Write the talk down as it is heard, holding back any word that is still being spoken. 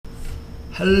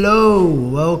Hello,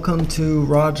 welcome to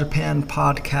Raw Japan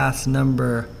podcast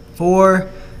number 4.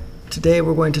 Today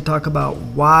we're going to talk about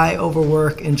why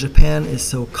overwork in Japan is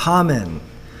so common.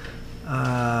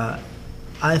 I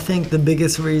think the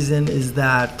biggest reason is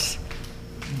that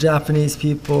Japanese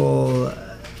people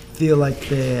feel like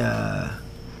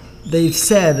they've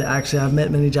said, actually I've met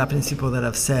many Japanese people that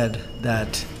have said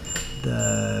that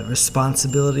the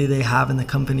responsibility they have in the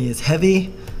company is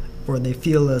heavy, or they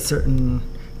feel a certain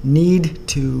need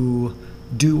to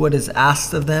do what is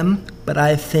asked of them. But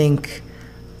I think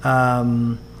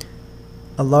a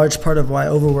large part of why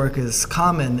overwork is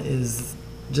common is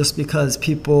just because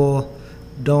people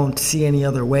don't see any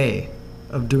other way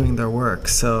of doing their work.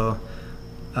 So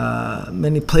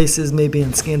many places, maybe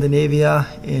in Scandinavia,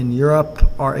 in Europe,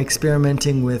 are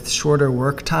experimenting with shorter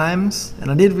work times.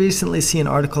 And I did recently see an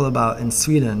article about in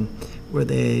Sweden where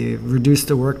they reduced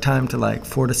the work time to like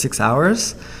 4 to 6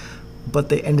 hours, but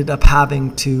they ended up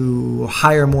having to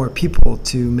hire more people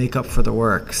to make up for the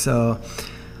work. So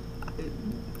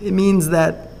it means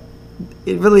that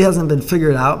it really hasn't been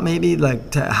figured out, maybe,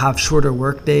 like to have shorter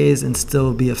work days and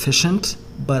still be efficient.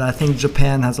 But I think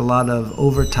Japan has a lot of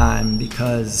overtime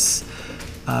because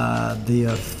the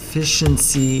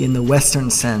efficiency in the Western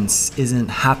sense isn't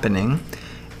happening.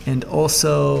 And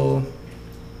also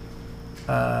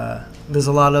there's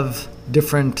a lot of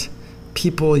different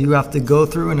people you have to go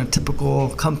through in a typical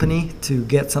company to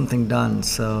get something done.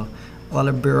 So a lot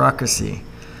of bureaucracy.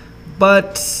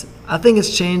 But I think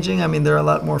it's changing. I mean, there are a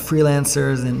lot more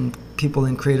freelancers and people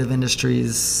in creative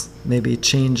industries maybe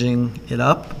changing it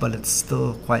up, but it's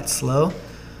still quite slow.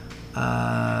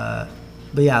 But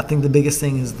yeah, I think the biggest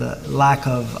thing is the lack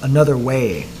of another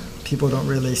way. People don't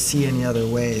really see any other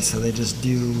way, so they just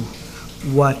do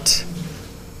what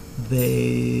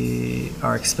they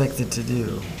are expected to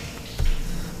do.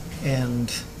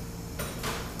 And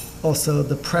also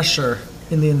the pressure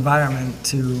in the environment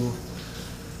to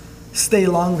stay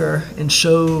longer and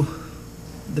show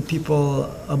the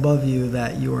people above you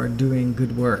that you are doing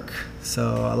good work.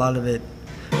 So a lot of it,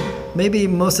 maybe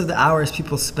most of the hours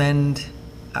people spend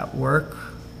at work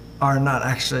are not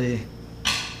actually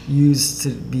used to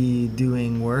be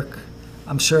doing work.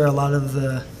 I'm sure a lot of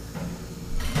the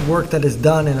work that is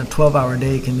done in a 12-hour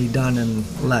day can be done in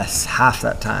less, half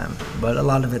that time. But a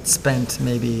lot of it's spent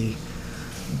maybe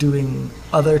doing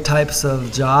other types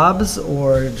of jobs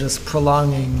or just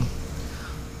prolonging,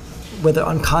 whether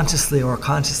unconsciously or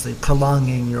consciously,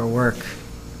 prolonging your work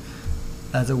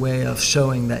as a way of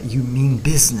showing that you mean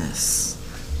business.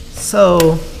 So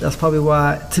that's probably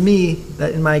why, to me,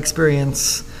 that in my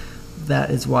experience,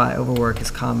 that is why overwork is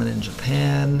common in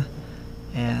Japan.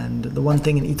 And the one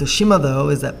thing in Itoshima, though,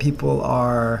 is that people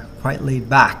are quite laid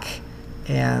back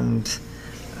and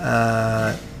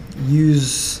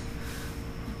use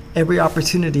every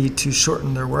opportunity to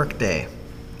shorten their workday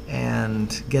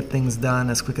and get things done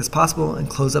as quick as possible and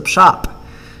close up shop.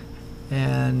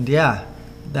 And yeah,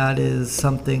 that is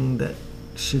something that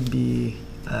should be,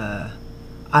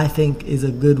 I think, is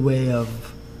a good way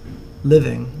of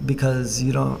living, because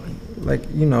you don't, like,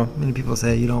 you know, many people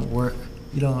say you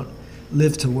don't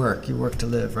live to work, you work to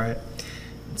live, right?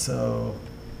 And so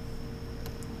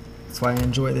that's why I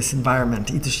enjoy this environment.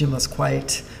 Itoshima's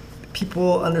quite,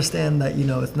 people understand that, you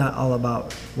know, it's not all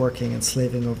about working and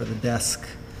slaving over the desk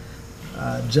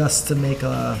just to make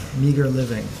a meager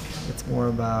living. It's more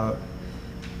about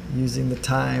using the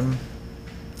time.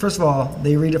 First of all,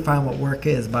 they redefine what work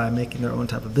is by making their own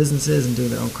type of businesses and doing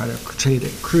their own kind of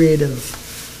creative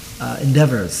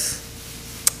endeavors.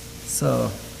 So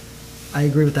I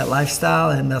agree with that lifestyle,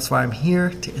 and that's why I'm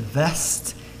here to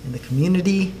invest in the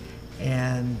community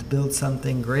and build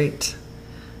something great.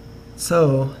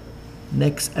 So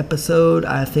next episode,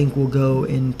 I think we'll go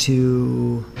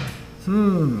into,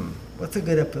 what's a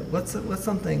good episode? What's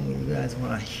something you guys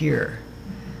want to hear?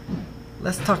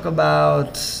 Let's talk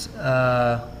about,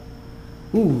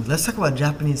 let's talk about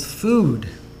Japanese food.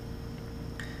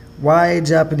 Why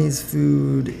Japanese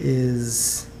food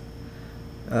is,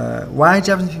 why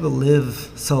Japanese people live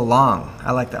so long.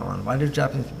 I like that one. Why do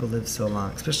Japanese people live so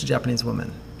long, especially Japanese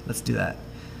women? Let's do that.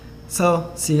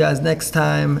 So, see you guys next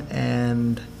time,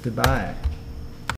 and goodbye.